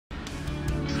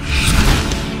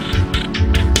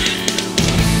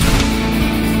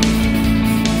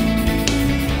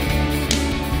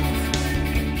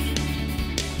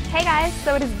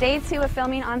it is day 2 of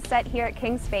filming on set here at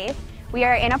King's Faith. We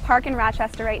are in a park in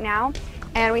Rochester right now,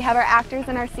 and we have our actors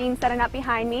and our scene setting up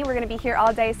behind me. We're going to be here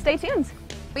all day. Stay tuned.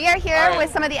 We are here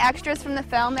with some of the extras from the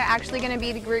film. They're actually going to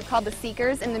be the group called the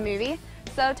Seekers in the movie.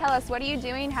 So tell us, what are you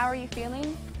doing? How are you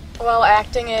feeling? Well,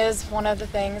 acting is one of the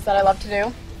things that I love to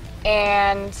do,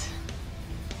 and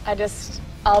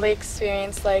all the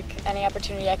experience, like any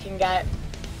opportunity I can get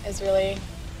is really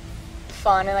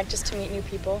fun, and like just to meet new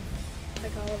people,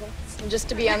 like all of us, and just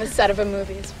to be on the set of a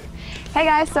movie. Hey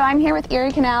guys, so I'm here with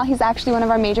Erie Canal. He's actually one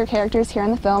of our major characters here in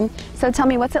the film. So tell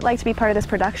me, what's it like to be part of this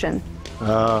production?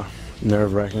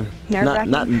 Nerve-wracking.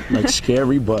 Nerve-wracking? Not like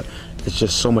scary, but it's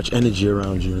just so much energy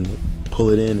around you, and pull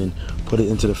it in and put it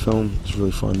into the film. It's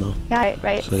really fun though. Yeah,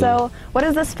 right. So what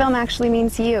does this film actually mean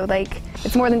to you? Like,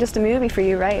 it's more than just a movie for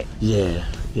you, right? Yeah.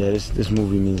 This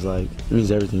movie means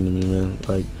everything to me, man.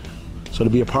 Like, so to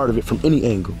be a part of it from any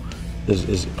angle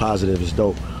is positive, it's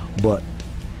dope. But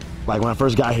like when I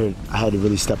first got here, I had to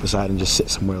really step aside and just sit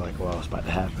somewhere like, well, it's about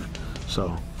to happen.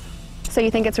 So you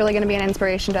think it's really going to be an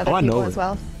inspiration to other people as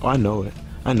well? Oh, I know it.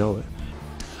 I know it.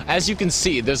 As you can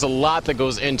see, there's a lot that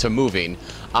goes into moving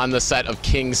on the set of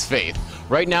King's Faith.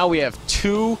 Right now we have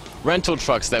 2 rental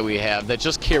trucks that we have that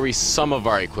just carry some of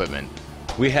our equipment.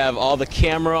 We have all the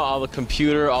camera, all the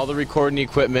computer, all the recording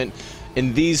equipment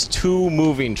in these 2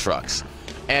 moving trucks.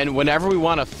 And whenever we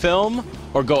want to film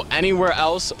or go anywhere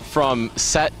else from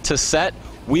set to set,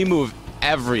 we move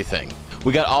everything.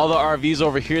 We got all the RVs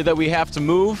over here that we have to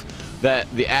move, that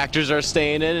the actors are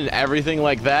staying in and everything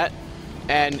like that.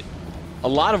 And a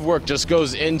lot of work just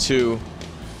goes into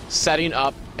setting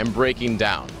up and breaking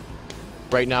down.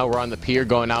 Right now we're on the pier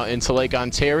going out into Lake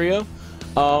Ontario.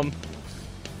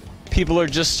 People are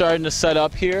just starting to set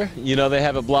up here. You know, they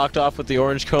have it blocked off with the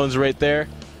orange cones right there.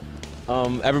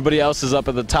 Everybody else is up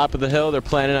at the top of the hill. They're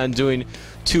planning on doing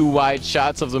 2 wide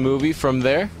shots of the movie from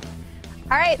there.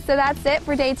 All right, so that's it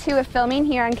for day 2 of filming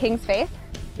here on King's Faith.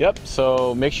 Yep,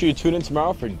 so make sure you tune in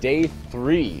tomorrow for day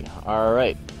 3. All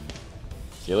right.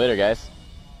 See you later, guys.